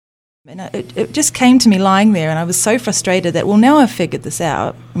And it just came to me lying there, and I was so frustrated that, well, now I've figured this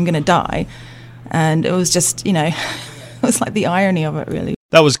out, I'm going to die. And it was just, it was like the irony of it, really.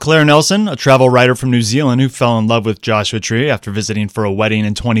 That was Claire Nelson, a travel writer from New Zealand who fell in love with Joshua Tree after visiting for a wedding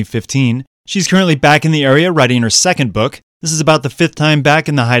in 2015. She's currently back in the area writing her second book. This is about the fifth time back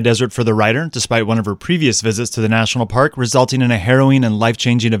in the high desert for the writer, despite one of her previous visits to the national park resulting in a harrowing and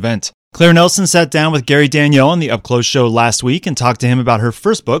life-changing event. Claire Nelson sat down with Gary Danielle on the Up Close show last week and talked to him about her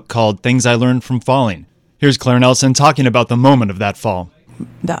first book called Things I Learned from Falling. Here's Claire Nelson talking about the moment of that fall.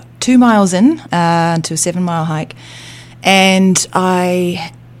 About 2 miles in to a 7-mile hike, and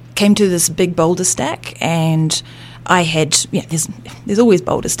I came to this big boulder stack, and I had, there's always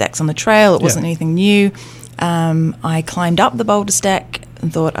boulder stacks on the trail. It wasn't anything new. I climbed up the boulder stack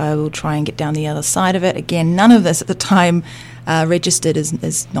and thought I will try and get down the other side of it. Again, none of this at the time registered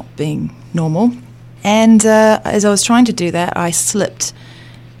as not being normal. And as I was trying to do that, I slipped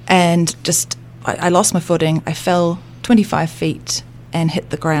and I lost my footing. I fell 25 feet and hit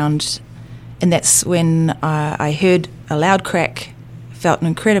the ground. And that's when I heard a loud crack, felt an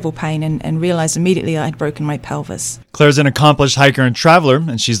incredible pain, and realized immediately I had broken my pelvis. Claire's an accomplished hiker and traveler,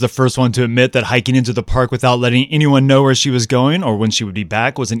 and she's the first one to admit that hiking into the park without letting anyone know where she was going or when she would be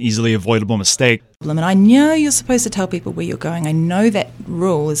back was an easily avoidable mistake. And I know you're supposed to tell people where you're going. I know that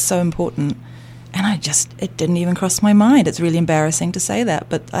rule is so important. And it didn't even cross my mind. It's really embarrassing to say that,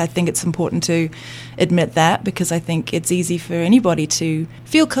 but I think it's important to admit that, because I think it's easy for anybody to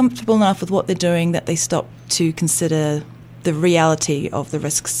feel comfortable enough with what they're doing that they stop to consider the reality of the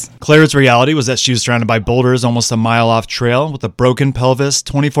risks. Claire's reality was that she was surrounded by boulders almost a mile off trail with a broken pelvis,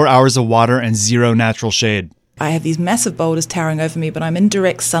 24 hours of water, and zero natural shade. I have these massive boulders towering over me, but I'm in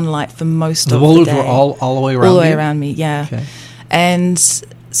direct sunlight for most of the day. The boulders were all the way around you? All the way around me, yeah. Okay. And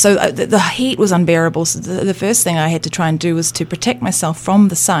so the heat was unbearable. So the first thing I had to try and do was to protect myself from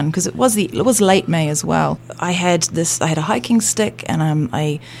the sun, because it was late May as well. I had a hiking stick, and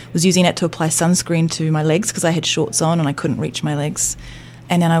I was using it to apply sunscreen to my legs because I had shorts on and I couldn't reach my legs.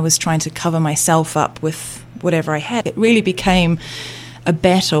 And then I was trying to cover myself up with whatever I had. It really became a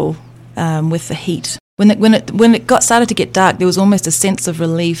battle with the heat. When it started to get dark, there was almost a sense of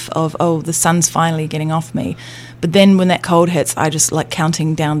relief of, oh, the sun's finally getting off me. But then when that cold hits, I just like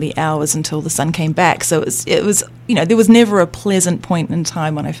counting down the hours until the sun came back. So it was there was never a pleasant point in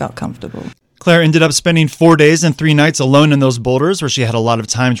time when I felt comfortable. Claire ended up spending 4 days and 3 nights alone in those boulders, where she had a lot of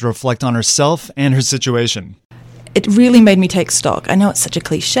time to reflect on herself and her situation. It really made me take stock. I know it's such a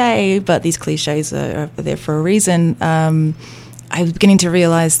cliche, but these cliches are there for a reason. I was beginning to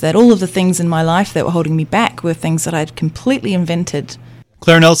realize that all of the things in my life that were holding me back were things that I'd completely invented.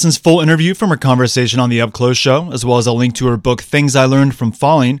 Claire Nelson's full interview from her conversation on the Up Close show, as well as a link to her book Things I Learned from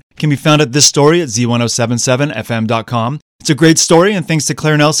Falling, can be found at this story at Z107.7fm.com. It's a great story, and thanks to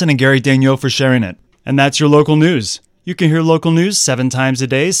Claire Nelson and Gary Danielle for sharing it. And that's your local news. You can hear local news 7 times a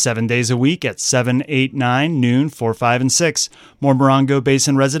day, 7 days a week at 7, 8, 9, noon, 4, 5, and 6. More Morongo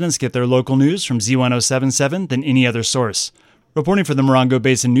Basin residents get their local news from Z107.7 than any other source. Reporting for the Morongo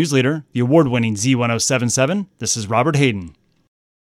Basin News Leader, the award-winning Z107.7, this is Robert Hayden.